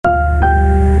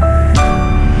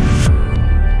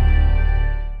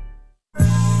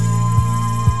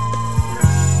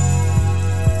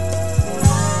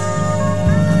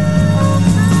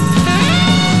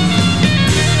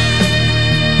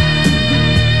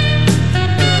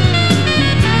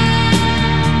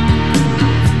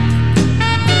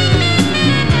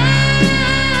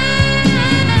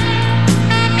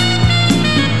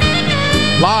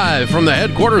Live from the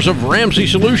headquarters of Ramsey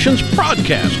Solutions,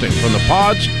 broadcasting from the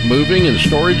Pods Moving and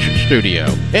Storage Studio.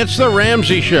 It's The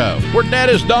Ramsey Show, where debt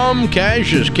is dumb,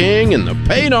 cash is king, and the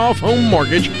paid-off home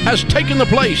mortgage has taken the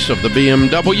place of the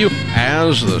BMW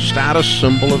as the status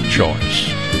symbol of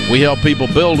choice. We help people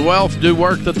build wealth, do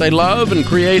work that they love, and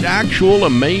create actual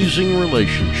amazing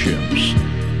relationships.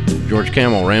 George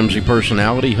Camel, Ramsey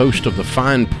personality, host of the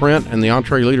Fine Print and the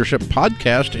Entree Leadership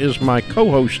podcast, is my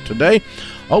co-host today.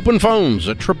 Open phones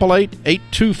at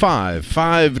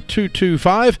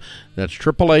 888-825-5225. That's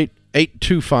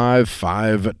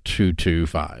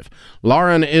 888-825-5225.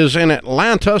 Lauren is in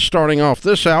Atlanta starting off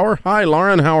this hour. Hi,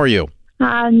 Lauren. How are you?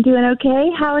 I'm doing okay.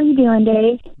 How are you doing,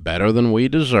 Dave? Better than we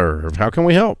deserve. How can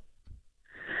we help?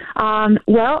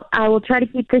 Well, I will try to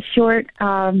keep this short.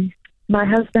 My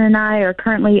husband and I are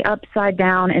currently upside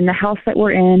down in the house that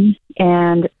we're in,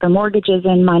 and the mortgage is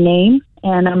in my name,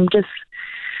 and I'm just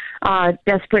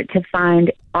desperate to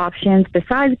find options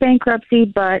besides bankruptcy,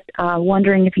 but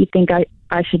wondering if you think I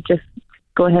should just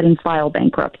go ahead and file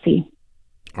bankruptcy.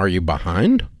 Are you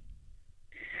behind?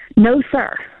 No,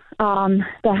 sir. The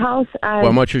house...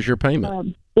 How much is your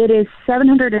payment? It is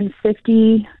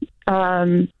 $750.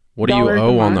 What do you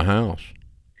owe on the house?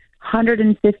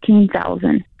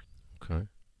 $115,000. Okay.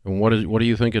 And what do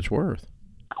you think it's worth?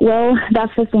 Well,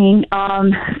 that's the thing.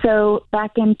 So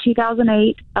back in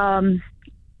 2008,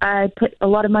 I put a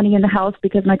lot of money in the house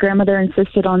because my grandmother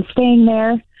insisted on staying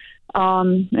there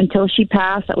until she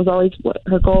passed. That was always what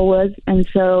her goal was. And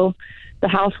so the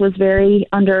house was very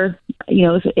it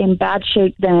was in bad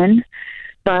shape then,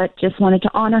 but just wanted to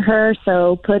honor her.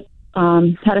 So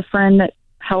had a friend that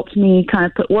helped me kind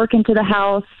of put work into the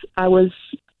house. I was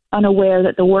unaware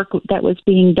that the work that was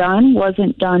being done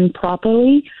wasn't done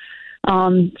properly.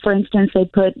 For instance, they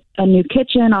put a new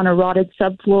kitchen on a rotted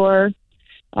subfloor.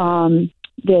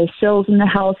 The sills in the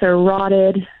house are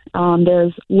rotted.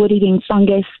 There's wood-eating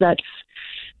fungus that's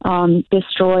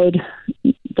destroyed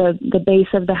the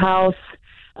base of the house.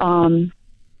 The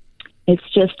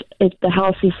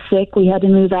house is sick. We had to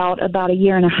move out about a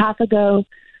year and a half ago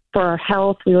for our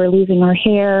health. We were losing our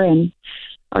hair, and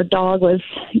our dog was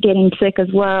getting sick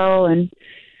as well. And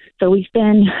so we've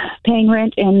been paying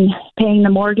rent and paying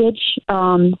the mortgage,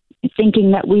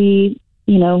 thinking that we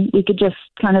could just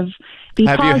kind of be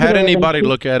Have you had anybody and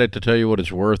look at it to tell you what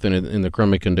it's worth in the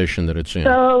crummy condition that it's in?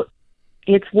 So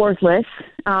it's worthless.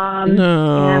 And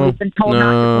we've been told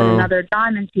not to put another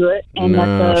dime into it. And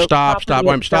Stop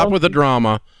with the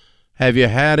drama. Have you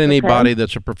had anybody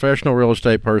that's a professional real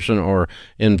estate person or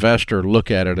investor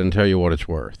look at it and tell you what it's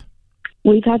worth?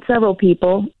 We've had several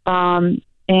people. And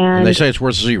they say it's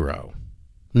worth zero.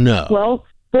 No. Well,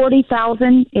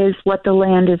 $40,000 is what the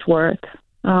land is worth.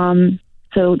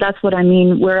 So that's what I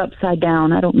mean. We're upside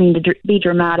down. I don't mean to be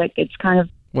dramatic. It's kind of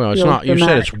it's not. You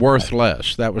said it's worth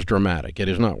less. That was dramatic. It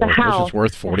is not worth less. It's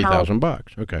worth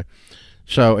 $40,000. Okay,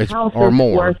 so it's or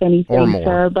more worth anything, or more.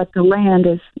 Sir, but the land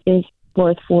is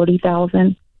worth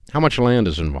 $40,000. How much land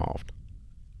is involved?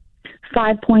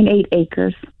 5.8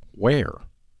 acres. Where?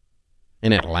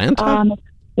 In Atlanta?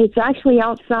 It's actually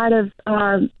outside of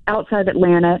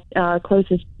Atlanta.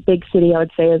 Closest big city I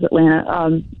would say is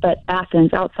Atlanta, but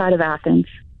Athens, outside of Athens,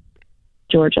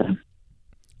 Georgia.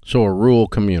 So a rural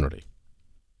community.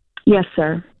 Yes,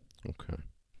 sir. Okay.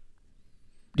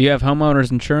 Do you have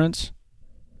homeowners insurance?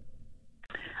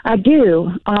 I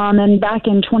do. And back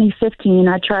in 2015,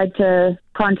 I tried to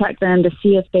contact them to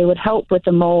see if they would help with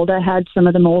the mold. I had some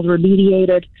of the mold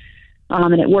remediated,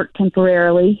 and it Who worked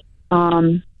temporarily.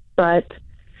 But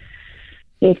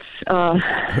it's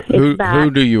back.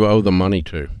 Who do you owe the money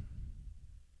to?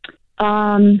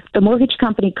 The mortgage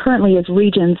company currently is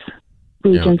Regions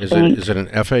Bank. Is it an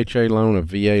FHA loan, a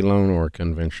VA loan, or a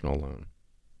conventional loan?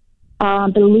 I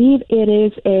believe it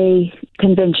is a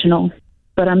conventional,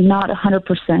 but I'm not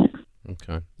 100%.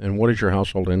 Okay. And what is your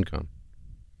household income?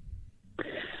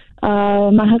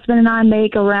 My husband and I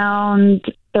make around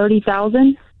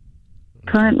 $30,000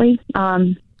 currently.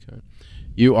 Okay.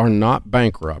 You are not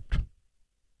bankrupt,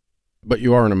 but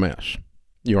you are in a mess.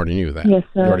 You already knew that. Yes,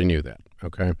 sir. You already knew that.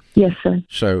 Okay. Yes, sir.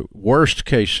 So worst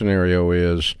case scenario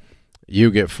is you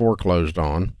get foreclosed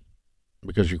on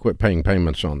because you quit paying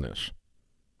payments on this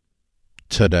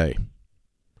today.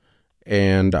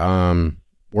 And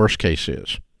worst case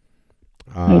is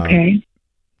okay.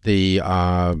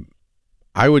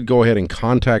 I would go ahead and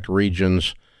contact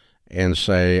Regions and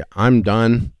say, I'm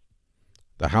done.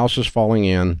 The house is falling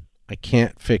in. I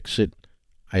can't fix it.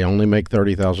 I only make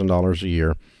 $30,000 a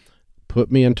year.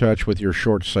 Put me in touch with your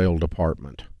short sale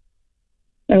department.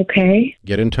 Okay.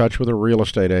 Get in touch with a real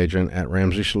estate agent at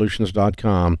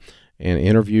RamseySolutions.com and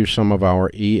interview some of our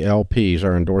ELPs,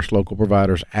 our endorsed local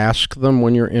providers. Ask them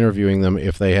when you're interviewing them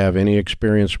if they have any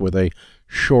experience with a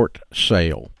short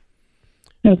sale.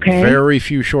 Okay. Very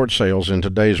few short sales in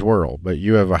today's world, but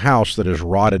you have a house that is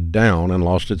rotted down and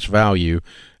lost its value,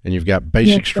 and you've got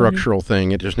basic structural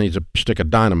thing. It just needs a stick of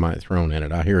dynamite thrown in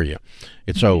it. I hear you.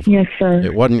 It's over. Yes, sir.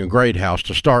 It wasn't a great house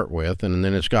to start with, and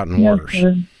then it's gotten worse.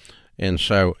 Sir. And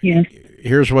so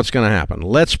here's what's going to happen.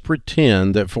 Let's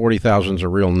pretend that 40,000 is a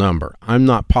real number. I'm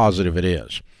not positive it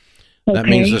is. Okay. That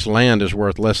means this land is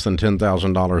worth less than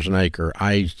 $10,000 an acre.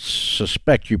 I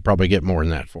suspect you probably get more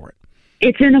than that for it.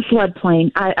 It's in a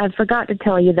floodplain. I forgot to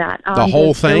tell you that. The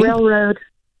whole thing?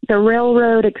 The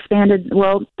railroad expanded.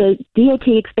 Well, the DOT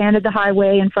expanded the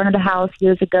highway in front of the house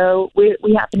years ago. We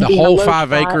happen to be the in whole a low 5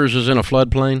 spot. acres is in a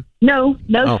floodplain? No,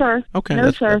 sir. Okay, no,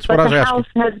 sir. That's but what I was the asking. house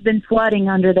has been flooding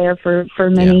under there for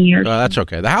many years. That's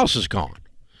okay. The house is gone.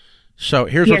 So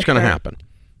here's what's going to happen.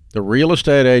 The real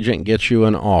estate agent gets you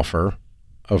an offer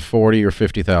of $40,000 or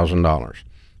 $50,000,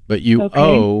 but you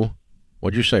owe.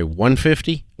 What'd you say?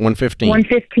 150? 115?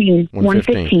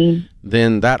 115.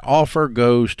 Then that offer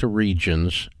goes to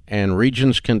Regions, and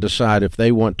Regions can decide if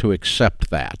they want to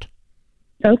accept that.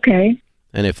 Okay.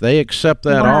 And if they accept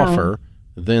that offer,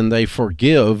 then they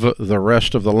forgive the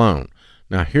rest of the loan.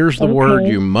 Now, here's the word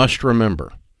you must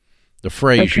remember, the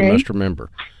phrase you must remember.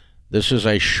 This is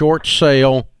a short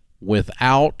sale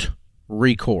without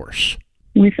recourse.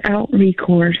 Without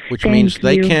recourse. Which means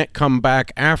they can't come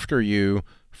back after you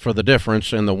for the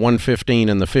difference in the 115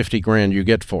 and the 50 grand you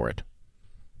get for it.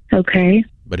 Okay.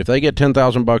 But if they get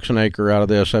 $10,000 an acre out of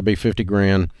this, that'd be 50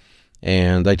 grand.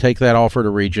 And they take that offer to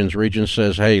Regions. Regions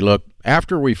says, hey, look,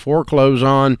 after we foreclose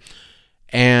on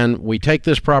and we take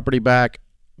this property back,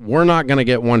 we're not going to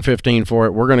get 115 for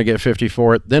it. We're going to get 50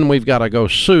 for it. Then we've got to go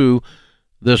sue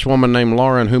this woman named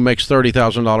Lauren who makes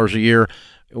 $30,000 a year,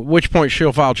 at which point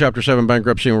she'll file Chapter 7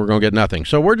 bankruptcy and we're going to get nothing.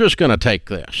 So we're just going to take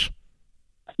this.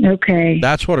 Okay.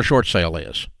 That's what a short sale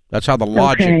is. That's how the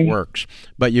logic works.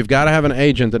 But you've got to have an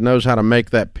agent that knows how to make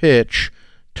that pitch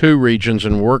to Regions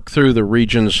and work through the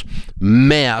Regions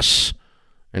mess.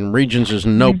 And Regions is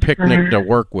no picnic to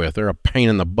work with. They're a pain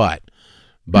in the butt.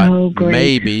 But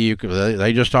maybe you could,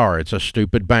 they just are. It's a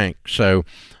stupid bank. So,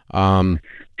 but,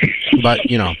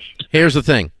 here's the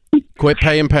thing. Quit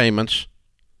paying payments.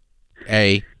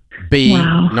 A. B.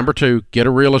 Number 2, get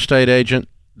a real estate agent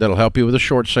that'll help you with a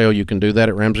short sale. You can do that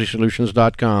at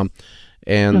RamseySolutions.com.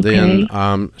 And then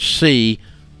C,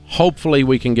 hopefully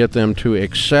we can get them to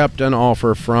accept an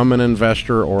offer from an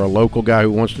investor or a local guy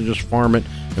who wants to just farm it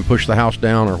and push the house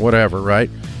down or whatever, right?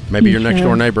 Maybe your next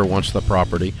door neighbor wants the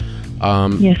property.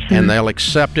 And they'll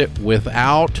accept it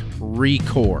without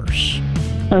recourse.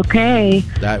 Okay.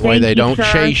 That way they don't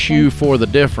chase you for the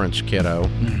difference, kiddo.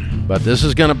 But this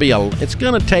is going to it's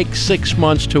going to take 6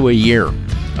 months to a year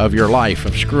of your life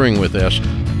of screwing with this.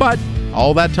 But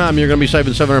all that time you're going to be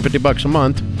saving $750 a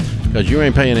month because you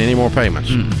ain't paying any more payments.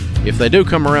 If they do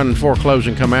come around and foreclose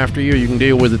and come after you, you can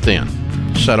deal with it then.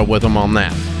 Settle with them on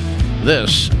that.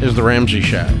 This is The Ramsey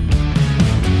Show.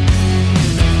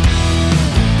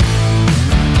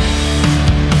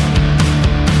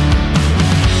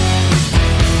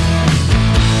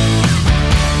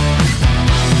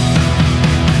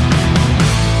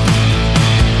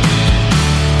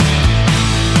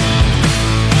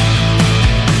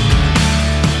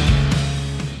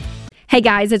 Hey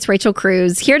guys, it's Rachel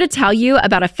Cruz here to tell you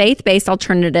about a faith-based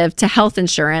alternative to health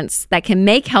insurance that can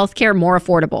make healthcare more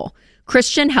affordable.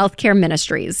 Christian Healthcare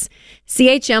Ministries.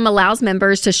 CHM allows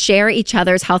members to share each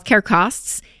other's healthcare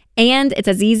costs, and it's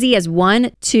as easy as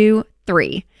 1, 2,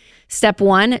 3. Step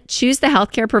 1, choose the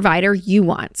healthcare provider you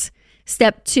want.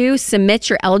 Step 2, submit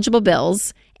your eligible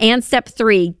bills. And Step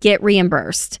 3, get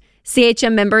reimbursed.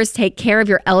 CHM members take care of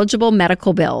your eligible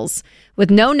medical bills. With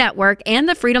no network and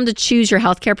the freedom to choose your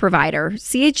healthcare provider,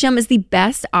 CHM is the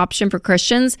best option for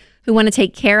Christians who want to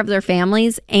take care of their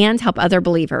families and help other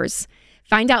believers.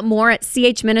 Find out more at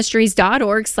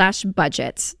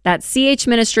chministries.org/budget. That's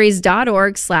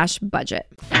chministries.org/budget.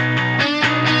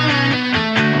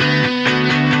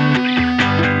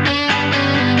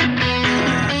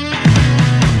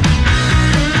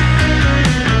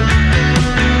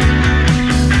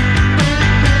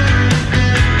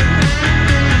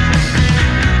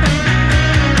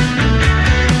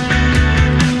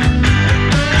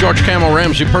 George Camel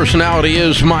Ramsey Personality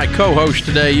is my co-host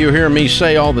today. You hear me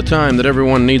say all the time that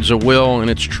everyone needs a will, and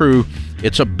it's true.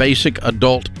 It's a basic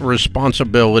adult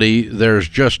responsibility. There's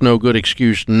just no good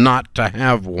excuse not to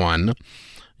have one.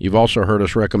 You've also heard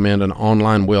us recommend an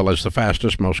online will as the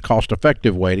fastest, most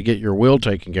cost-effective way to get your will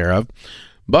taken care of.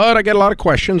 But I get a lot of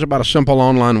questions about a simple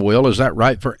online will. Is that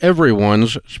right for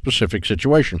everyone's specific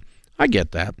situation? I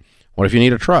get that. What if you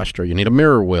need a trust, or you need a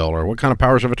mirror will, or what kind of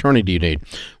powers of attorney do you need?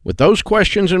 With those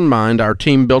questions in mind, our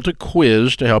team built a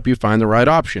quiz to help you find the right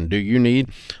option. Do you need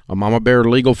a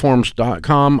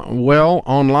mamabearlegalforms.com well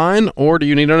online, or do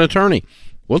you need an attorney?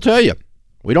 We'll tell you.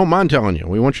 We don't mind telling you.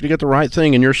 We want you to get the right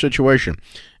thing in your situation.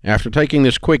 After taking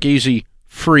this quick, easy,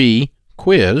 free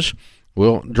quiz,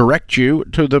 we'll direct you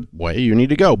to the way you need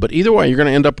to go. But either way, you're going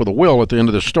to end up with a will at the end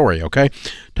of the story, okay?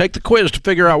 Take the quiz to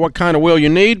figure out what kind of will you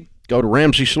need. Go to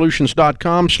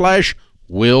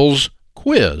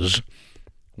RamseySolutions.com/WillsQuiz.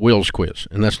 Will's Quiz.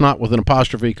 And that's not with an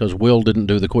apostrophe because Will didn't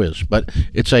do the quiz. But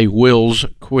it's a Will's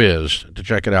Quiz to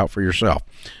check it out for yourself.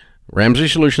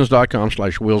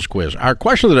 RamseySolutions.com/WillsQuiz. Our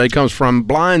question of the day comes from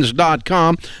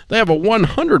Blinds.com. They have a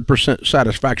 100%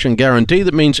 satisfaction guarantee.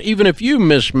 That means even if you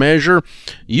mismeasure,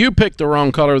 you pick the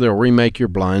wrong color, they'll remake your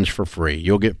blinds for free.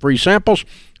 You'll get free samples,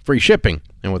 free shipping,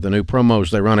 and with the new promos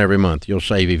they run every month, you'll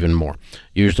save even more.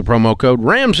 Use the promo code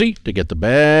Ramsey to get the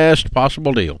best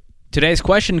possible deal. Today's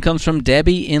question comes from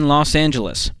Debbie in Los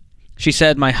Angeles. She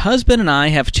said, my husband and I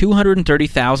have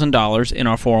 $230,000 in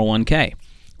our 401k.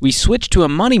 We switched to a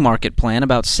money market plan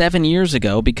about 7 years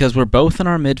ago because we're both in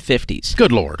our mid-50s.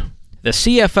 Good Lord. The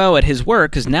CFO at his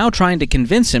work is now trying to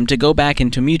convince him to go back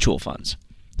into mutual funds.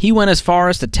 He went as far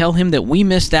as to tell him that we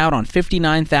missed out on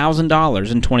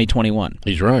 $59,000 in 2021.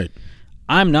 He's right.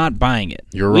 I'm not buying it.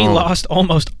 You're wrong. We lost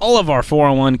almost all of our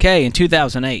 401k in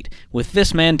 2008, with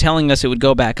this man telling us it would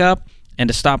go back up and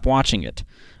to stop watching it.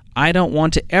 I don't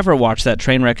want to ever watch that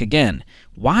train wreck again.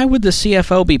 Why would the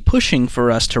CFO be pushing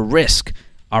for us to risk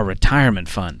our retirement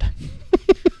fund?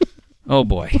 Oh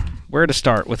boy, where to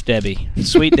start with Debbie?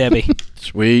 Sweet Debbie.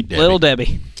 Sweet Debbie. Little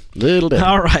Debbie. Little Debbie.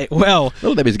 All right, well.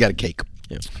 Little Debbie's got a cake.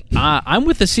 Yeah. I'm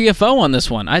with the CFO on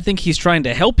this one. I think he's trying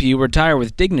to help you retire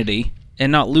with dignity and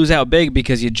not lose out big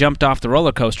because you jumped off the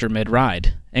roller coaster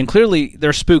mid-ride. And clearly,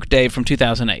 they're spooked Dave from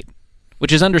 2008,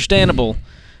 which is understandable.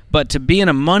 But to be in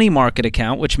a money market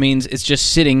account, which means it's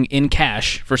just sitting in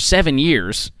cash for 7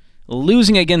 years,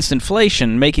 losing against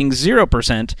inflation, making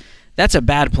 0%, that's a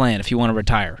bad plan if you want to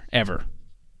retire, ever.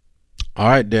 All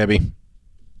right, Debbie.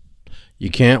 You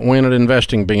can't win at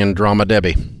investing being Drama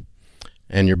Debbie.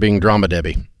 And you're being Drama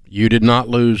Debbie. You did not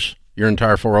lose your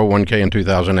entire 401k in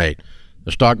 2008.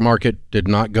 The stock market did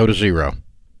not go to zero.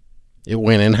 It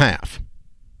went in half.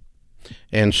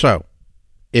 And so,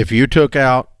 if you had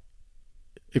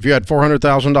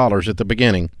 $400,000 at the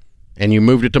beginning and you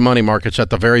moved it to money markets at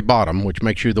the very bottom, which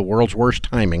makes you the world's worst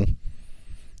timing,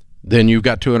 then you've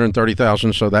got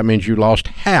 $230,000, so that means you lost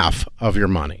half of your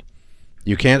money.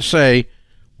 You can't say,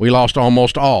 we lost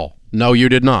almost all. No, you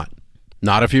did not.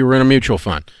 Not if you were in a mutual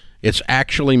fund. It's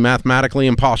actually mathematically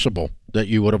impossible that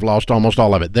you would have lost almost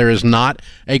all of it. There is not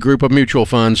a group of mutual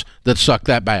funds that suck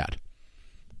that bad,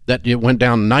 that it went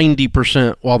down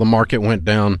 90% while the market went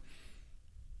down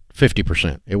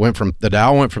 50%. The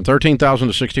Dow went from 13,000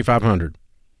 to 6,500.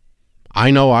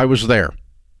 I know, I was there.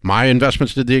 My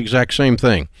investments did the exact same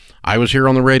thing. I was here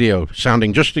on the radio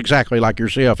sounding just exactly like your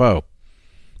CFO.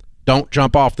 Don't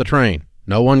jump off the train.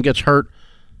 No one gets hurt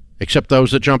except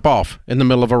those that jump off in the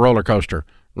middle of a roller coaster.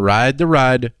 Ride the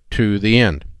ride to the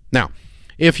end. Now,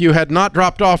 if you had not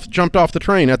jumped off the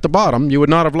train at the bottom, you would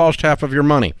not have lost half of your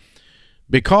money,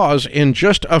 because in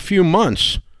just a few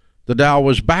months, the Dow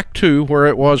was back to where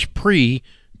it was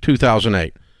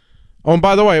pre-2008. Oh, and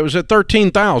by the way, it was at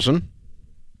 13,000.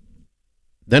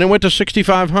 Then it went to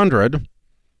 6,500.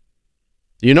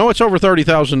 You know it's over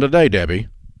 30,000 today, Debbie.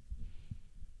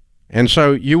 And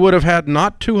so you would have had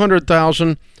not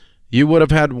 200,000, you would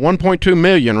have had 1.2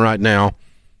 million right now.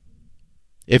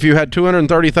 If you had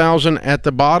 230,000 at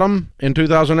the bottom in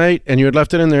 2008 and you had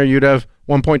left it in there, you'd have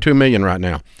 1.2 million right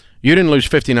now. You didn't lose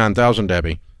 59,000,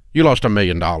 Debbie. You lost $1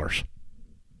 million.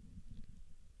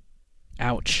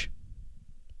 Ouch.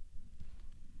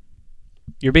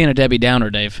 You're being a Debbie Downer,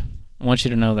 Dave. I want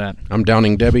you to know that. I'm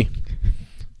downing Debbie.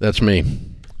 That's me,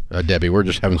 Debbie. We're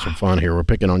just having some fun here. We're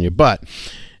picking on you. But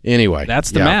anyway.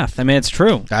 That's the math. I mean, it's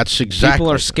true. That's exactly.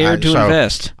 People are scared to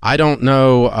invest. I don't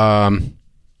know,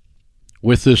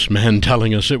 with this man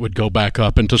telling us it would go back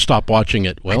up and to stop watching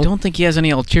it. Well, I don't think he has any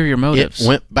ulterior motives. It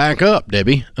went back up,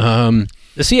 Debbie. The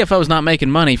CFO is not making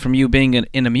money from you being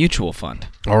in a mutual fund.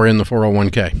 Or in the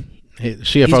 401k.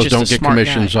 CFOs don't get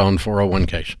commissions on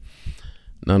 401ks.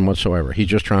 None whatsoever. He's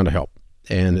just trying to help.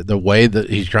 And the way that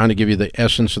he's trying to give you the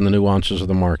essence and the nuances of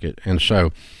the market. And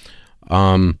so,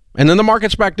 and then the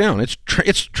market's back down. It's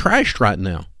trashed right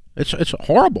now. It's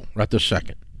horrible right this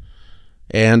second.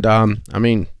 And,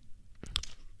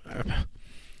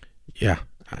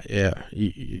 Yeah,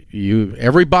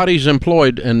 everybody's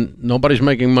employed and nobody's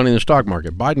making money in the stock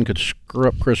market. Biden could screw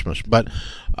up Christmas, but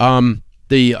but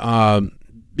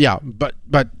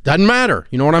doesn't matter.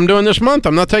 You know what I'm doing this month?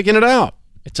 I'm not taking it out.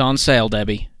 It's on sale,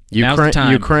 Debbie. Now's the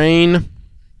time. Ukraine.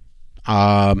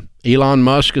 Elon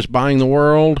Musk is buying the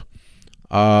world.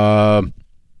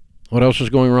 What else is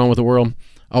going wrong with the world?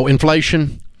 Oh,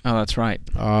 inflation. Oh, that's right.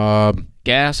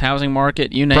 Gas, housing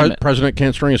market, you name it. President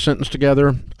can't string a sentence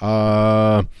together.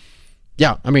 Yeah,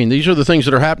 I mean, these are the things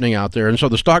that are happening out there. And so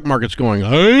the stock market's going,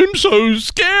 I'm so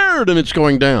scared, and it's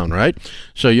going down, right?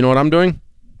 So you know what I'm doing?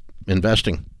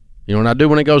 Investing. You know what I do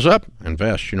when it goes up?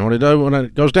 Invest. You know what I do when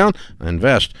it goes down?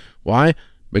 Invest. Why?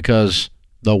 Because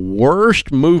the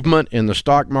worst movement in the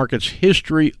stock market's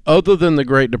history other than the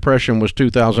Great Depression was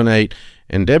 2008.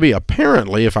 And Debbie,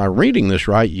 apparently, if I'm reading this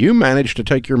right, you managed to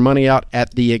take your money out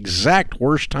at the exact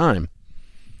worst time.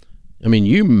 I mean,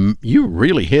 you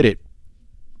really hit it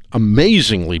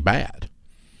amazingly bad.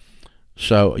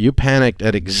 So you panicked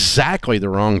at exactly the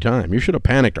wrong time. You should have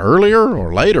panicked earlier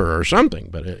or later or something.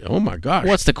 But oh my gosh.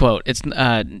 What's the quote? It's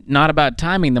not about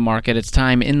timing the market, it's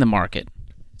time in the market.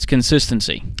 It's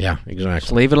consistency. Yeah, exactly.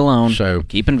 Just leave it alone. So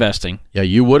keep investing. Yeah,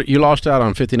 you lost out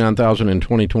on $59,000 in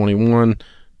 2021,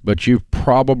 but you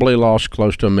probably lost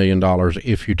close to $1 million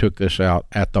if you took this out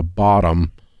at the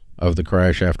bottom of the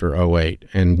crash after 2008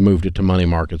 and moved it to money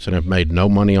markets and have made no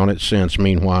money on it since.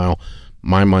 Meanwhile,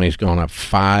 my money's gone up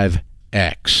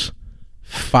 5x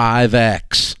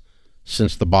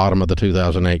since the bottom of the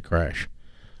 2008 crash.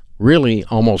 Really,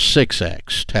 almost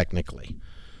 6x technically.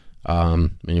 I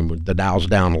mean, the Dow's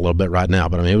down a little bit right now,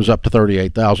 but I mean, it was up to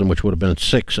 38,000, which would have been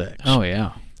 6x. Oh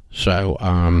yeah. So,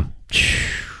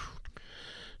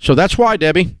 so that's why,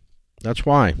 Debbie. That's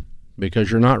why,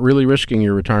 because you're not really risking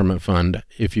your retirement fund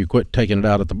if you quit taking it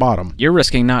out at the bottom. You're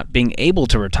risking not being able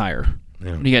to retire.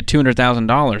 Yeah. You got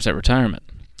 $200,000 at retirement.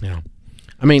 Yeah.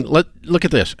 I mean, look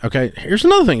at this. Okay, here's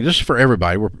another thing. This is for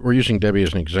everybody. We're using Debbie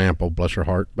as an example, bless her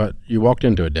heart. But you walked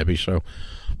into it, Debbie. So,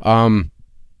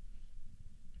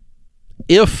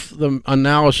 if the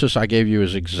analysis I gave you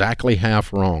is exactly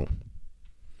half wrong,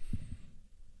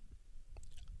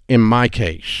 in my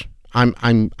case, I'm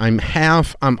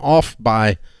off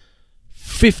by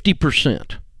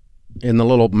 50% in the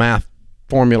little math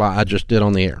formula I just did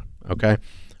on the air. Okay,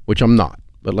 which I'm not.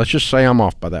 But let's just say I'm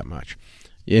off by that much.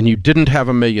 And you didn't have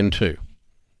 $1.2 million.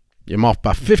 I'm off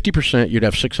by 50%. You'd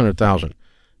have $600,000.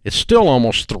 It's still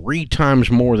almost 3 times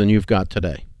more than you've got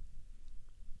today.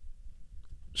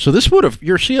 So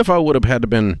your CFO would have had to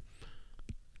been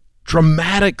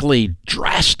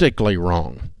drastically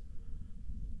wrong.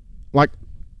 Like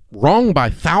wrong by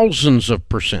thousands of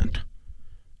percent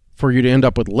for you to end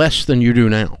up with less than you do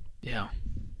now. Yeah.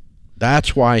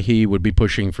 That's why he would be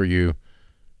pushing for you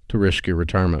to risk your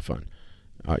retirement fund.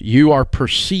 You are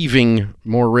perceiving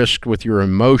more risk with your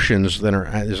emotions than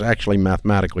is actually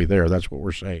mathematically there. That's what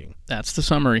we're saying. That's the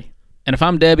summary. And if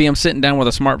I'm Debbie, I'm sitting down with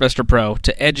a SmartVestor Pro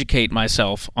to educate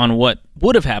myself on what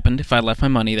would have happened if I left my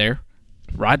money there.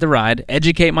 Ride the ride.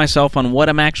 Educate myself on what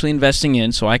I'm actually investing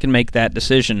in so I can make that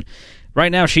decision.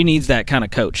 Right now, she needs that kind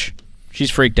of coach. She's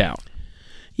freaked out.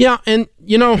 Yeah, and,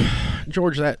 you know,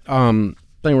 George, that thing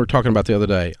we were talking about the other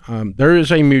day, there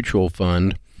is a mutual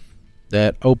fund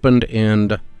that opened in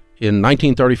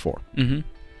 1934.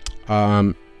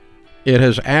 Mm-hmm. It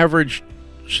has averaged,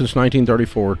 since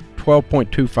 1934,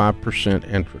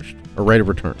 12.25% interest, or rate of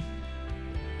return.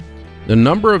 The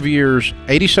number of years,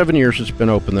 87 years it's been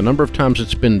open, the number of times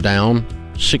it's been down,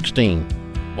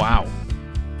 16. Wow.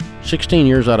 16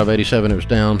 years out of 87 it was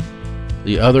down.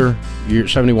 The other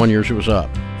 71 years it was up.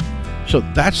 So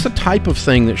that's the type of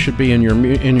thing that should be in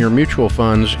your mutual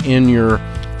funds, in your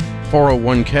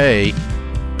 401k,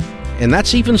 and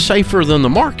that's even safer than the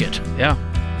market. Yeah.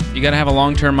 You got to have a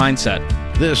long-term mindset.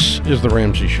 This is The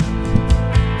Ramsey Show.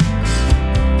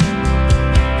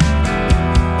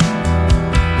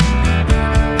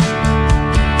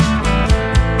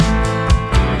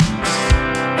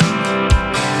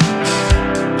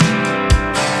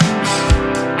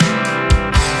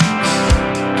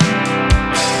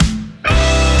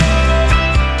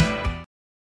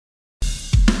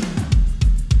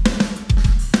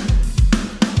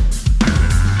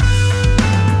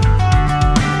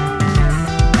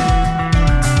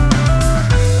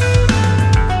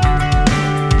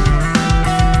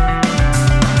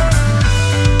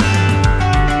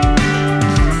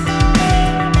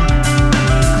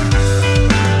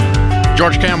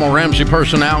 George Camel, Ramsey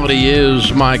Personality,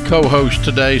 is my co-host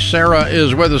today. Sarah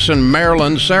is with us in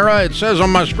Maryland. Sarah, it says on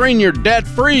my screen you're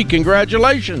debt-free.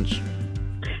 Congratulations.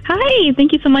 Hi.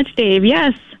 Thank you so much, Dave.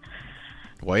 Yes.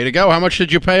 Way to go. How much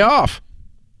did you pay off?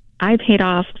 I paid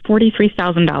off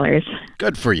 $43,000.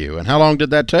 Good for you. And how long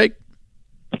did that take?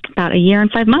 About a year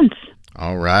and 5 months.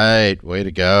 All right. Way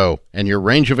to go. And your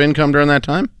range of income during that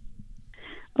time?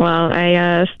 Well,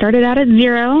 I started out at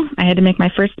zero. I had to make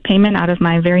my first payment out of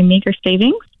my very meager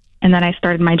savings. And then I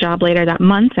started my job later that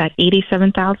month at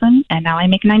 $87,000, and now I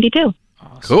make $92,000.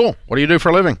 Awesome. Cool. What do you do for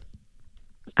a living?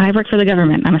 I work for the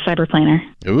government. I'm a cyber planner.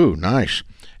 Ooh, nice.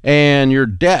 And your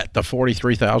debt, the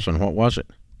 $43,000, what was it?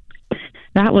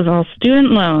 That was all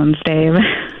student loans, Dave.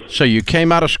 So you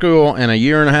came out of school and a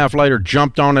year and a half later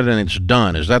jumped on it and it's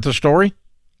done. Is that the story?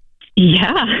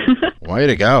 Yeah. Way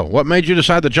to go. What made you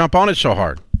decide to jump on it so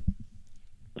hard?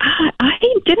 I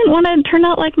didn't want to turn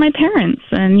out like my parents.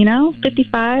 And,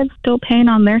 55, still paying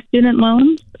on their student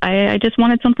loans. I just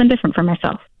wanted something different for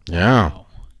myself. Yeah.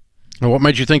 And what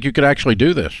made you think you could actually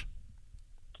do this?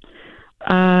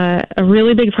 A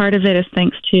really big part of it is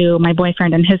thanks to my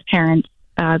boyfriend and his parents.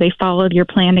 They followed your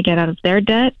plan to get out of their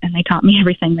debt, and they taught me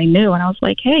everything they knew. And I was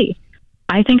like, hey,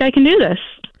 I think I can do this.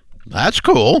 That's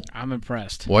cool. I'm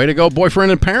impressed. Way to go,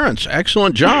 boyfriend and parents.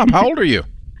 Excellent job. How old are you?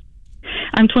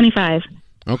 I'm 25.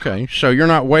 Okay, so you're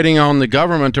not waiting on the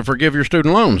government to forgive your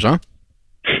student loans, huh?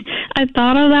 I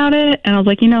thought about it, and I was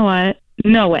like, you know what?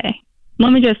 No way.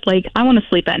 Let me just, I want to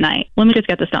sleep at night. Let me just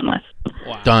get this done with.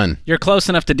 Wow. Done. You're close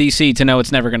enough to D.C. to know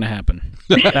it's never going to happen.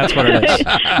 That's what it is.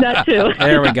 That too.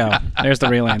 There we go. There's the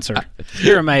real answer.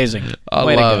 You're amazing. I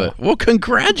Way love to go. it. Well,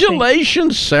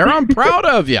 congratulations, Sarah. I'm proud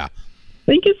of you.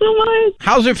 Thank you so much.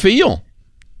 How's it feel?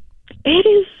 It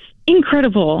is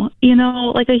incredible.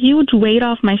 Like a huge weight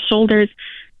off my shoulders.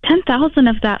 10,000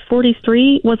 of that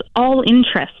 43 was all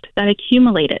interest that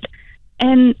accumulated.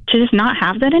 And to just not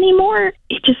have that anymore,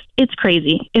 it's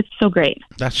crazy. It's so great.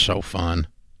 That's so fun.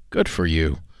 Good for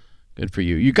you. Good for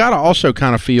you. You got to also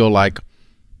kind of feel like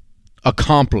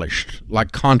accomplished,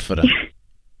 like confident.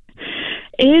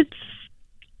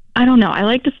 I don't know. I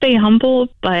like to stay humble,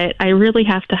 but I really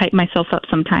have to hype myself up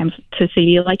sometimes to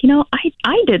see,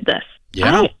 I did this.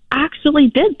 Yeah. I actually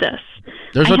did this.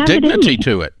 There's a dignity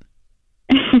to it.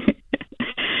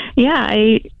 Yeah,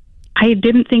 I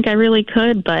didn't think I really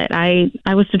could, but I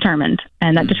was determined,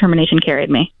 and that determination carried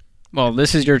me. Well,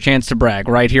 this is your chance to brag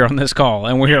right here on this call,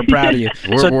 and we're proud of you.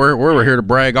 We're here to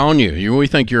brag on you. We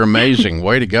think you're amazing.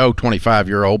 Way to go,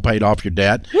 25-year-old, paid off your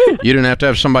debt. You didn't have to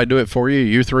have somebody do it for you.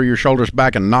 You threw your shoulders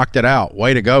back and knocked it out.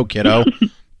 Way to go, kiddo.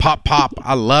 Pop, pop.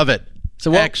 I love it.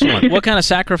 So excellent. What kind of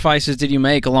sacrifices did you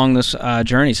make along this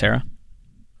journey, Sarah?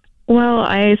 Well,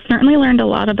 I certainly learned a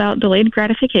lot about delayed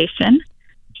gratification.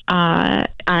 I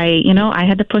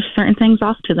had to push certain things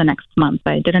off to the next month.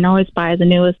 I didn't always buy the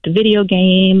newest video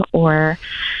game, or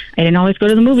I didn't always go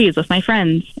to the movies with my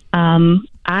friends.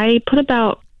 I put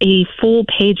about a full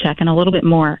paycheck and a little bit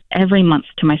more every month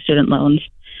to my student loans.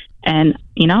 And,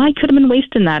 I could have been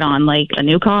wasting that on a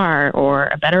new car or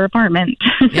a better apartment.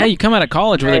 Yeah, you come out of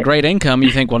college with a great income.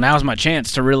 You think, well, now's my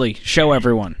chance to really show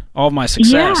everyone all of my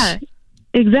success. Yeah.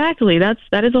 Exactly. That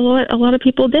is a lot of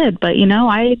people did, but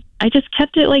I just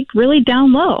kept it really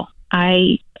down low.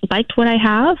 I liked what I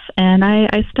have, and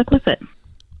I stuck with it.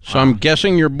 So I'm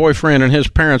guessing your boyfriend and his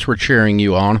parents were cheering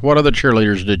you on. What other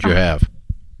cheerleaders did you have?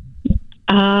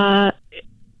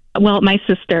 Well, my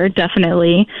sister,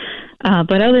 definitely.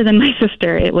 But other than my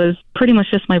sister, it was pretty much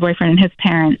just my boyfriend and his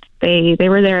parents. They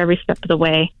were there every step of the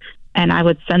way. And I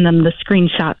would send them the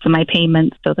screenshots of my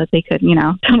payments so that they could,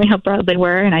 tell me how proud they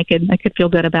were, and I could feel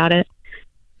good about it.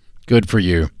 Good for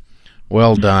you.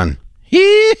 Well done.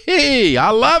 Hee-hee! I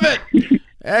love it.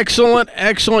 Excellent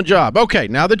job. Okay,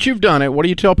 now that you've done it, what do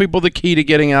you tell people the key to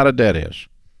getting out of debt is?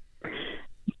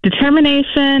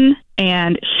 Determination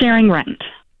and sharing rent.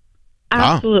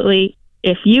 Absolutely.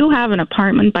 If you have an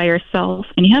apartment by yourself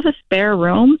and you have a spare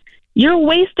room, you're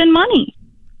wasting money.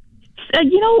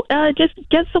 Just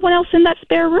get someone else in that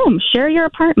spare room. Share your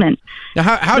apartment. Now,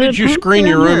 how did you screen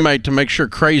your roommate to make sure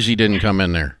crazy didn't come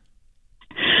in there?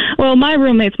 Well, my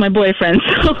roommate's my boyfriend,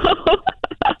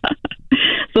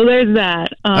 so there's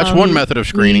that. That's one method of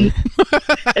screening.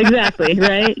 Exactly,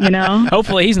 right?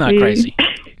 Hopefully he's not crazy.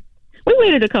 We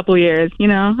waited a couple years,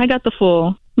 I got the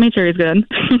full. Made sure he's good.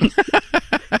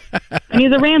 And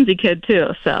he's a Ramsey kid, too,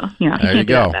 so, There you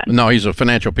go. No, he's a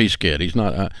financial peace kid. He's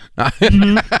not... He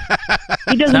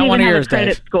doesn't even have a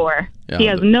credit score. Yeah, he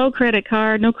has no credit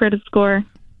card, no credit score.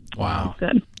 Wow.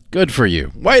 Good. Good for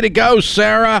you. Way to go,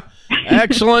 Sarah.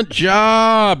 Excellent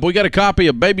job. We got a copy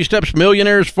of Baby Steps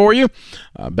Millionaires for you,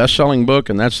 a best-selling book,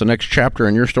 and that's the next chapter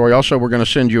in your story. Also, we're going to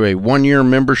send you a one-year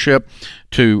membership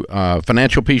to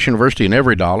Financial Peace University in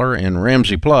Every Dollar and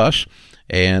Ramsey Plus.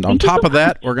 And on top of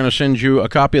that, we're going to send you a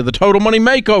copy of the Total Money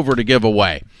Makeover to give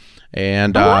away.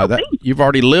 And you've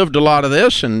already lived a lot of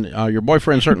this, and your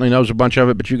boyfriend certainly knows a bunch of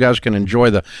it, but you guys can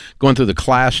enjoy going through the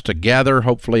class together,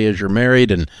 hopefully as you're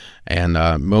married,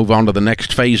 and move on to the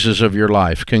next phases of your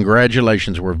life.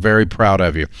 Congratulations. We're very proud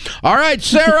of you. All right,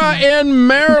 Sarah in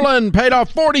Maryland paid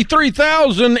off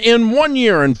 $43,000 in 1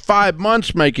 year and 5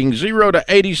 months, making 0 to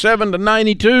 87 to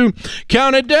 92.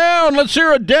 Count it down. Let's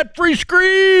hear a debt-free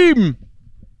scream.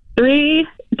 3,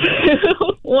 2,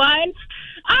 1.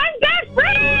 I'm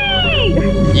debt-free!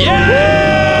 Yeah!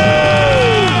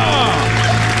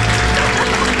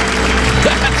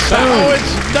 That's how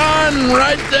it's done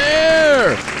right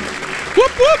there.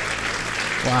 Whoop, whoop.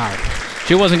 Wow.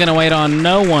 She wasn't going to wait on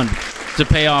no one to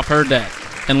pay off her debt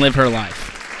and live her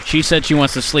life. She said she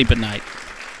wants to sleep at night.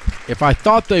 If I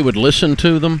thought they would listen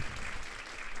to them,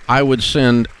 I would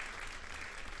send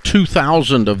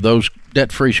 2,000 of those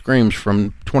debt-free screams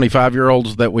from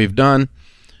 25-year-olds that we've done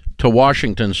to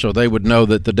Washington, so they would know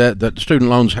that that student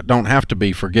loans don't have to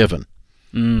be forgiven.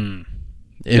 If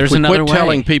There's we another quit way.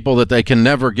 telling people that they can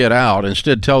never get out,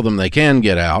 instead tell them they can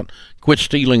get out, quit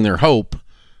stealing their hope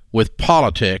with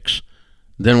politics,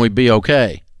 then we'd be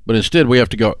okay. But instead we have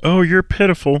to go, oh, you're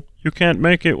pitiful. You can't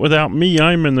make it without me.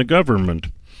 I'm in the government.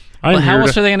 Well, how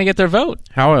else are they going to get their vote?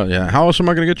 How else am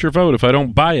I going to get your vote if I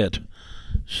don't buy it?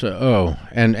 So,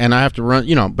 and I have to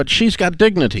run, but she's got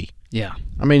dignity. Yeah.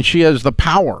 I mean, she has the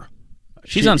power.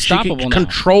 She's unstoppable now.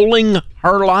 Controlling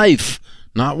her life,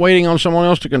 not waiting on someone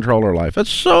else to control her life.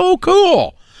 That's so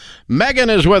cool. Megan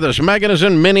is with us. Megan is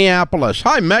in Minneapolis.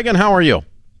 Hi, Megan. How are you?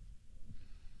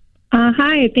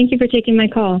 Hi. Thank you for taking my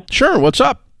call. Sure. What's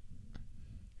up?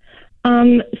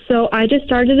 So I just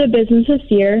started a business this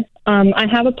year. I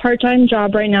have a part-time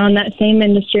job right now in that same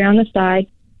industry on the side.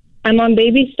 I'm on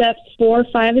baby steps 4,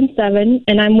 5, and 7,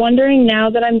 and I'm wondering now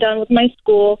that I'm done with my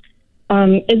school,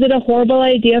 is it a horrible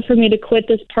idea for me to quit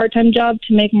this part-time job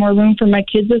to make more room for my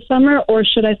kids this summer, or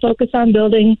should I focus on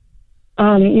building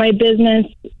my business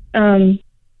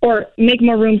or make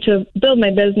more room to build my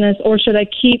business, or should I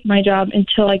keep my job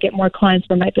until I get more clients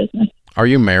for my business? Are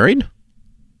you married?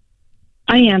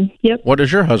 I am, yep. What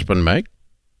does your husband make?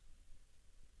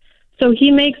 So he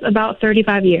makes about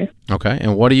 $35 a year. Okay.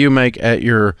 And what do you make at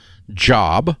your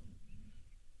job?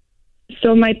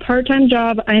 So my part-time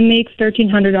job, I make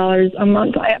 $1,300 a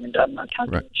month. I haven't done my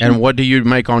calculation. Right. And what do you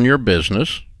make on your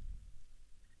business?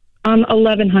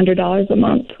 $1,100 a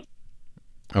month.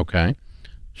 Okay.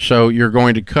 So you're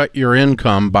going to cut your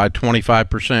income by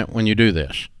 25% when you do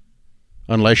this,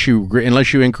 unless you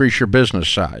increase your business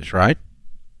size, right?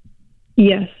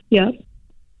 Yes, yep.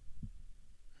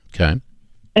 Okay.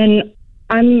 And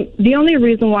the only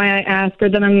reason why I ask, or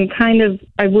that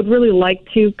I would really like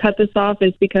to cut this off,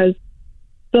 is because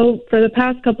so for the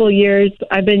past couple of years,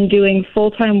 I've been doing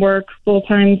full-time work,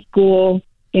 full-time school.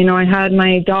 I had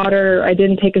my daughter. I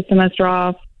didn't take a semester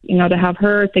off, to have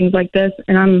her, things like this.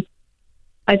 And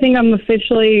I think I'm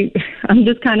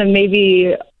just kind of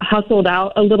maybe hustled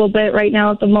out a little bit right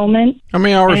now at the moment. How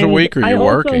many hours a week are you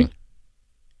working?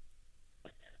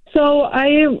 So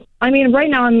right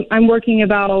now I'm working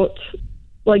about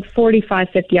like 45,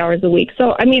 50 hours a week.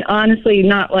 So, honestly,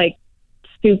 not like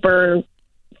super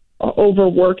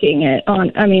overworking it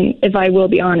if I will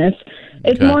be honest.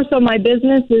 It's more so my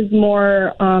business is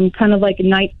more kind of like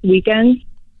nights, weekends,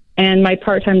 and my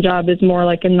part-time job is more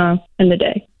like in the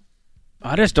day.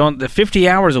 I just don't. The 50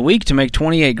 hours a week to make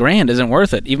 $28,000 isn't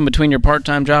worth it, even between your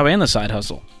part-time job and the side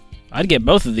hustle. I'd get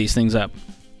both of these things up.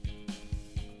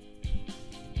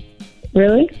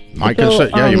 Really?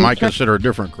 You might consider a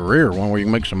different career, one where you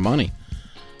can make some money.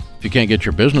 If you can't get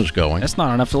your business going. That's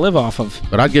not enough to live off of.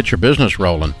 But I'd get your business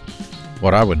rolling.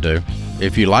 What I would do,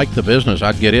 if you like the business,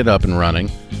 I'd get it up and running,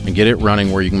 and get it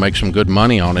running where you can make some good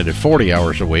money on it at 40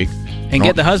 hours a week. And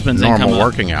get the husband's income normal up.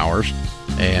 Working hours.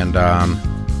 And, I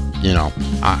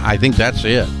think that's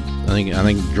it. I think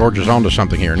George is onto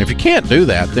something here. And if you can't do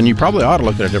that, then you probably ought to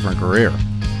look at a different career.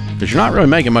 Because you're not really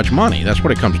making much money. That's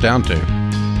what it comes down to.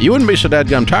 You wouldn't be so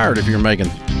dadgum tired if you're making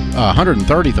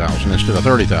 $130,000 instead of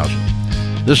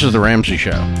 $30,000. This is The Ramsey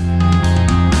Show.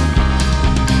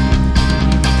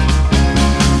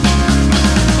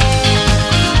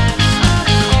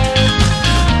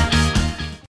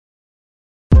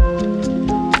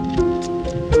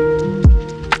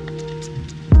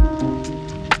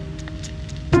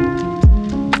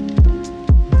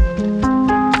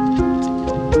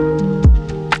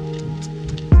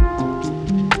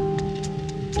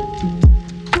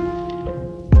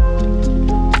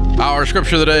 Our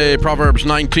scripture of the day, Proverbs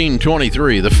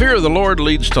 19:23. The fear of the Lord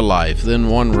leads to life, then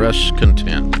one rests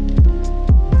content,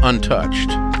 untouched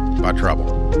by trouble.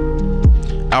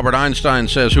 Albert Einstein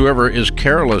says whoever is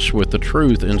careless with the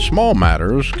truth in small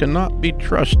matters cannot be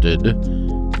trusted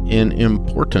in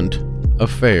important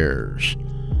affairs.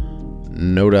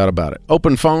 No doubt about it.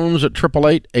 Open phones at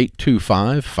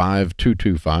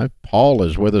 888-825-5225. Paul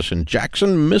is with us in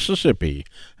Jackson, Mississippi.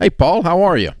 Hey, Paul, how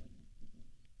are you?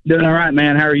 Doing all right,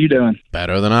 man. How are you doing?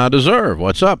 Better than I deserve.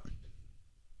 What's up?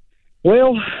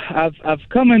 Well, I've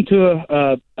come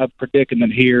into a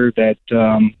predicament here that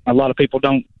a lot of people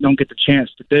don't get the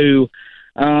chance to do.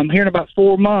 Here in about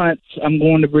 4 months, I'm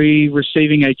going to be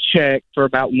receiving a check for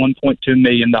about $1.2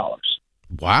 million.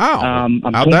 Wow!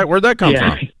 Where'd that come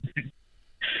from?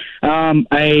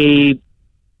 A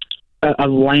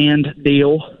land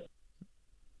deal.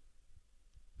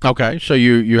 Okay, so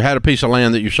you had a piece of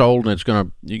land that you sold, and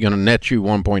you're gonna net you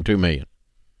 $1.2 million.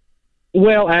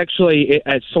 Well, actually,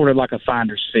 it's sort of like a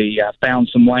finder's fee. I found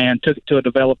some land, took it to a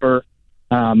developer.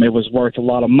 It was worth a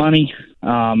lot of money,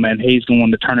 and he's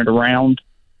going to turn it around.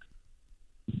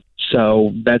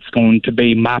 So that's going to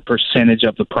be my percentage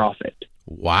of the profit.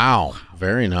 Wow.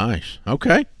 Very nice.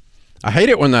 Okay. I hate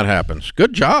it when that happens.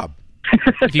 Good job.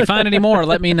 If you find any more,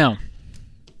 let me know.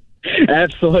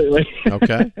 Absolutely.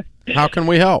 Okay. How can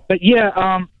we help? But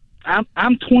yeah,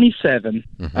 I'm 27.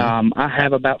 Mm-hmm. I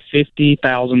have about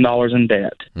 $50,000 in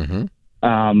debt.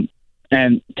 Mm-hmm.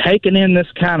 And taking in this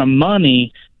kind of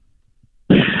money,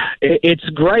 it's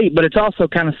great, but it's also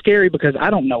kind of scary because I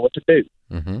don't know what to do.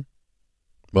 Mm-hmm.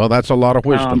 Well, that's a lot of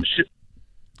wisdom.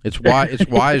 It's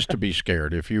wise to be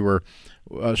scared. If you were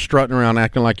strutting around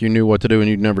acting like you knew what to do and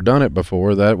you'd never done it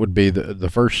before, that would be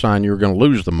the first sign you were going to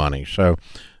lose the money. So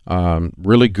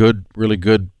really good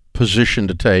position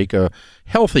to take, a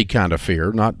healthy kind of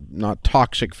fear, not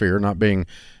toxic fear, not being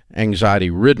anxiety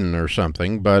ridden or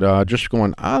something, but just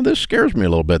going, this scares me a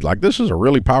little bit. Like, this is a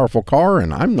really powerful car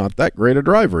and I'm not that great a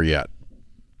driver yet.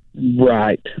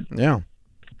 Right. Yeah.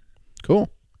 Cool.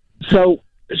 So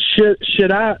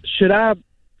should I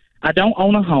don't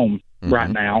own a home mm-hmm. right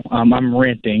now. I'm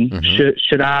renting. Mm-hmm.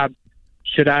 Should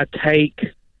I take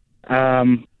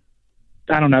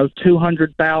I don't know,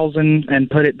 $200,000 and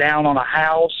put it down on a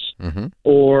house, mm-hmm.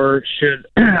 or should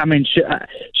I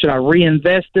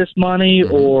reinvest this money,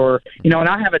 mm-hmm. or and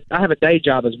I have a day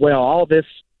job as well. All this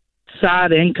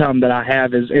side income that I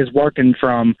have is working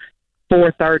from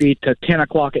 4:30 to 10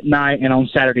 o'clock at night and on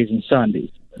Saturdays and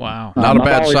Sundays. Wow, not a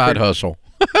bad side hustle.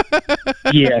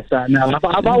 Yes, I know.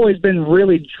 I've always been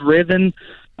really driven,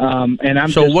 and I'm.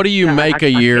 So, what do you make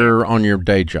a year on your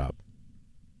day job?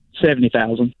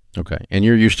 $70,000. Okay, and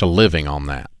you're used to living on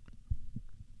that.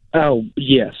 Oh,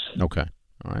 yes. Okay,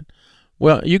 all right.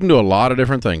 Well, you can do a lot of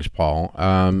different things, Paul.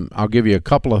 I'll give you a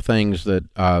couple of things that.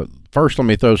 First, let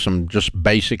me throw some just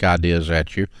basic ideas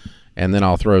at you, and then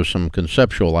I'll throw some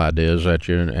conceptual ideas at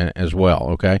you as well.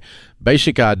 Okay,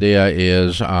 basic idea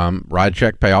is write a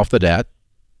check, pay off the debt.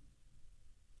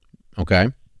 Okay.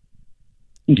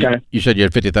 Okay. You said you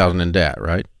had $50,000 in debt,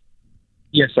 right?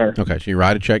 Yes, sir. Okay, so you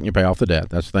write a check and you pay off the debt.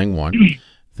 That's thing one.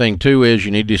 Thing two is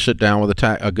you need to sit down with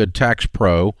a good tax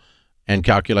pro and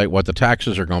calculate what the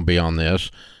taxes are going to be on this,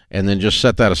 and then just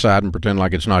set that aside and pretend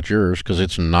like it's not yours, because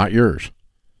it's not yours.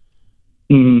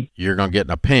 Mm-hmm. You're going to get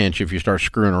in a pinch if you start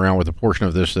screwing around with a portion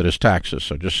of this that is taxes.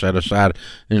 So just set aside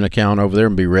an account over there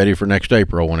and be ready for next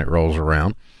April when it rolls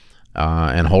around.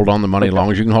 And hold on the money as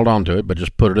long as you can hold on to it, but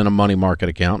just put it in a money market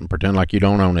account and pretend like you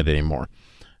don't own it anymore.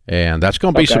 And that's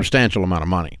going to be a substantial amount of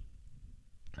money.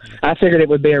 I figured it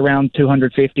would be around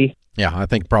 $250. Yeah, I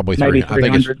think probably maybe 300.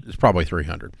 I think it's probably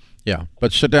 $300. Yeah,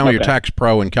 but sit down with your tax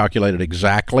pro and calculate it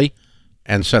exactly,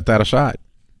 and set that aside.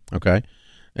 Okay,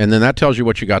 and then that tells you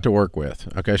what you got to work with.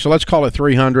 Okay, so let's call it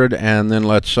 $300, and then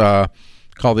let's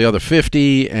call the other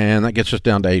 $50, and that gets us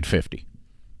down to $850.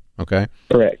 Okay,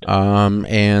 correct.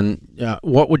 And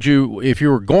what would you, if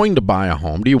you were going to buy a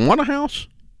home? Do you want a house?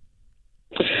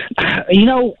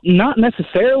 Not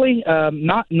necessarily.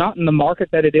 Not in the market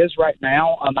that it is right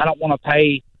now. I don't want to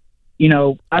pay.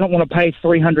 I don't want to pay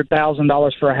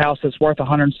 $300,000 for a house that's worth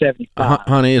 $175,000.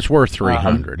 Honey, it's worth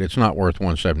 $300,000. It's not worth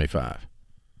 $175,000.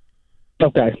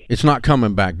 Okay. It's not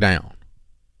coming back down.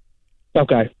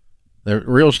 Okay. The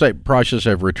real estate prices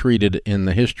have retreated in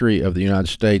the history of the United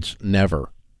States never.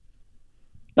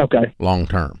 Okay. Long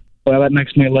term. Well, that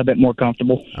makes me a little bit more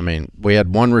comfortable. I mean, we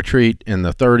had one retreat in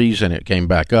the 30s and it came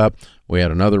back up. We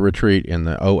had another retreat in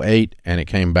the 08 and it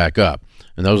came back up.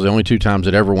 And those are the only two times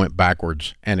it ever went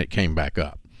backwards and it came back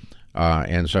up.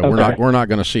 And so we're not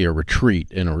going to see a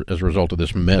retreat as a result of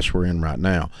this mess we're in right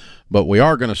now. But we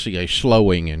are going to see a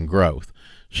slowing in growth.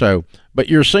 So, but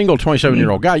you're a single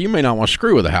 27-year-old guy. You may not want to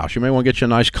screw with a house. You may want to get you a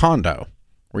nice condo.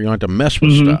 where you don't have to mess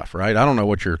with stuff, right? I don't know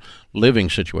what your living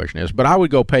situation is, but I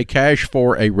would go pay cash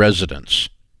for a residence.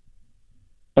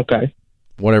 Okay.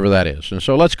 Whatever that is. And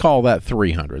so let's call that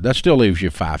 $300. That still leaves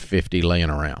you $550 laying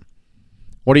around.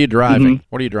 What are you driving?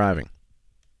 What are you driving?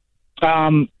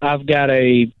 I've got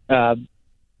a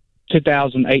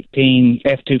 2018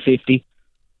 F-250.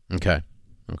 Okay.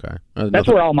 That's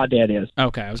where all my debt is.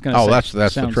 Okay, I was going to say. Oh, that's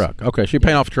the truck. Okay, so you're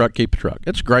paying off the truck, keep the truck.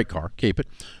 It's a great car. Keep it.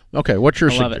 Okay, what's your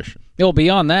suggestion? Well,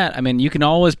 beyond that, I mean, you can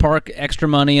always park extra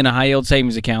money in a high-yield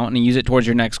savings account and use it towards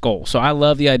your next goal. So I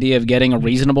love the idea of getting a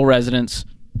reasonable residence.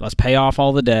 Let's pay off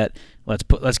all the debt.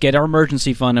 Let's get our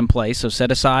emergency fund in place. So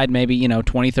set aside maybe, $20,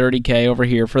 $30K over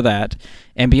here for that.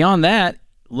 And beyond that,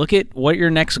 look at what your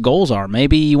next goals are.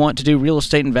 Maybe you want to do real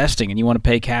estate investing and you want to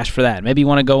pay cash for that. Maybe you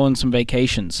want to go on some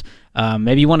vacations.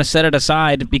 Maybe you want to set it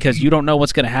aside because you don't know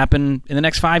what's going to happen in the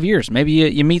next 5 years. Maybe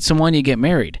you meet someone, you get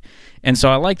married. And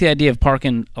so I like the idea of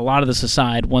parking a lot of this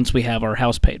aside once we have our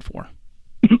house paid for.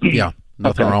 Yeah,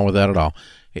 nothing wrong with that at all.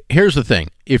 Here's the thing.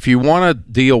 If you want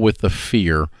to deal with the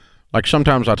fear, like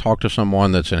sometimes I talk to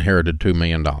someone that's inherited $2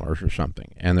 million or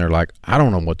something, and they're like, I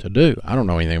don't know what to do. I don't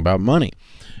know anything about money.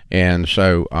 And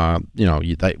so,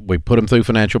 we put them through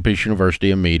Financial Peace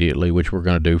University immediately, which we're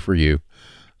going to do for you.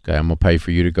 Okay, I'm going to pay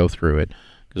for you to go through it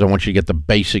because I want you to get the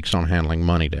basics on handling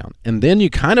money down. And then you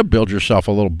kind of build yourself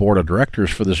a little board of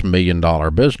directors for this $1 million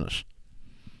business.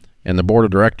 And the board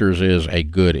of directors is a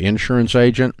good insurance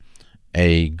agent,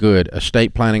 a good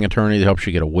estate planning attorney that helps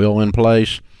you get a will in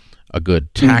place, a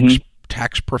good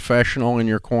tax professional in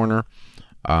your corner.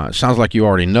 It sounds like you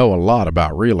already know a lot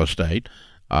about real estate.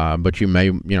 But you may,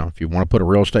 if you want to put a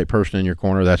real estate person in your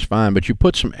corner, that's fine. But you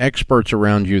put some experts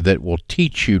around you that will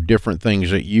teach you different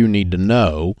things that you need to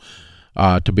know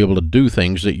to be able to do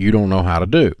things that you don't know how to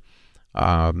do.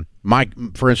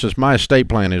 For instance, my estate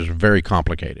plan is very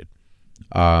complicated.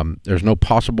 There's no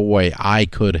possible way I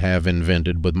could have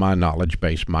invented with my knowledge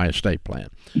base my estate plan.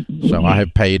 So I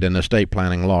have paid an estate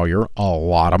planning lawyer a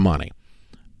lot of money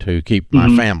to keep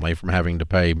my family from having to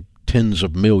pay tens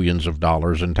of millions of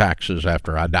dollars in taxes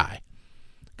after I die,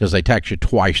 because they tax you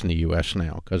twice in the U.S.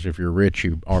 now, because if you're rich,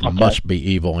 you must be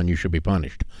evil and you should be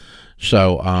punished.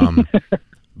 So,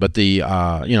 but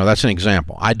that's an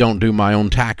example. I don't do my own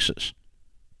taxes,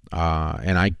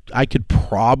 and I could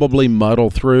probably muddle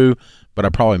through, but I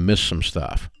probably miss some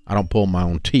stuff. I don't pull my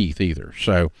own teeth either.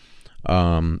 So,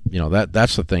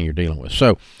 that's the thing you're dealing with.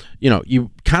 So, you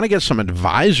kind of get some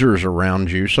advisors around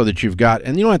you so that you've got,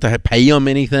 and you don't have to pay them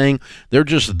anything. They're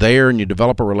just there, and you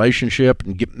develop a relationship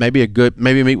and get maybe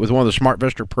meet with one of the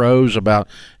SmartVestor pros about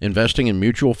investing in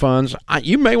mutual funds.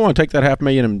 You may want to take that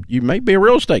 $500,000 and you may be a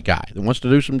real estate guy that wants to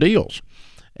do some deals,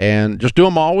 and just do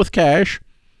them all with cash.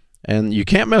 And you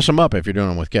can't mess them up if you're doing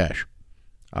them with cash,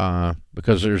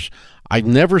 because I've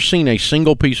never seen a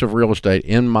single piece of real estate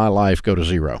in my life go to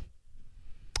zero.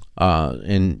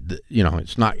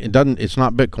 It's not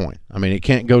Bitcoin. I mean, it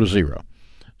can't go to zero.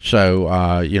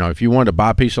 So, if you wanted to buy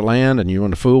a piece of land and you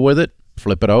want to fool with it,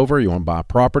 flip it over. You want to buy a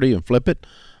property and flip it,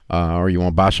 or you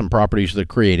want to buy some properties that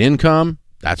create income,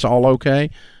 that's all okay.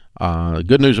 The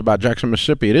good news about Jackson,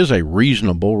 Mississippi, it is a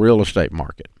reasonable real estate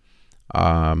market,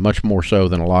 much more so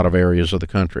than a lot of areas of the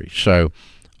country. So,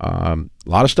 a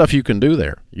lot of stuff you can do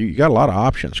there. You got a lot of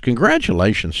options.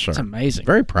 Congratulations, sir. That's amazing.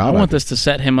 Very proud of you. I want this to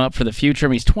set him up for the future. I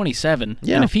mean, he's 27.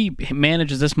 Yeah. And if he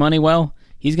manages this money well,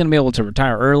 he's going to be able to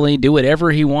retire early, do whatever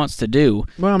he wants to do.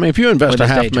 Well, I mean, if you invest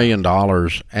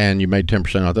 $500,000 and you made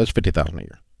 10% off, that's $50,000 a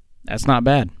year. That's not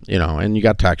bad. And you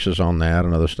got taxes on that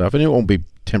and other stuff. And it won't be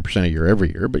 10% a year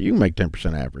every year, but you can make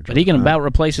 10% average. But he can about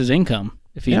replace his income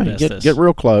if he invests this. Get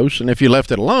real close. And if you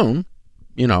left it alone,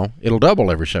 it'll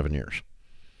double every 7 years.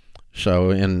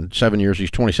 So in 7 years, he's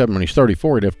 27. When he's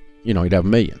 34, he'd have $1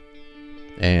 million.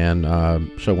 And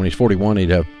so when he's 41, he'd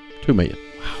have $2 million.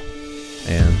 Wow!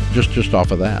 And just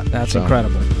off of that, that's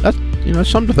incredible. That's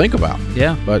something to think about.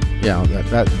 Yeah. But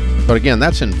but again,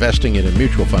 that's investing it in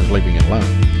mutual funds, leaving it alone.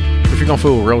 If you're gonna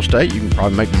fool with real estate, you can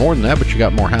probably make more than that, but you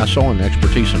got more hassle and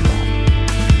expertise involved.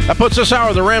 That puts this hour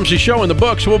of The Ramsey Show in the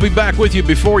books. We'll be back with you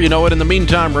before you know it. In the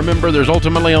meantime, remember, there's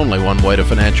ultimately only one way to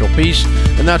financial peace,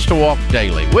 and that's to walk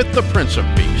daily with the Prince of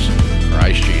Peace,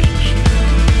 Christ Jesus.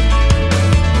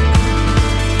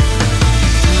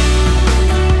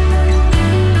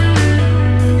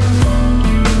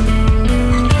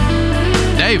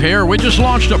 Dave here. We just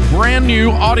launched a brand new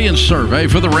audience survey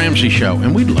for The Ramsey Show,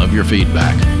 and we'd love your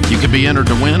feedback. You could be entered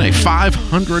to win a $500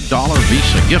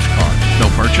 Visa gift card. No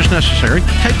purchase necessary.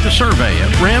 Take the survey at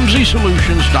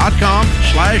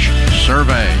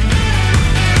RamseySolutions.com/survey.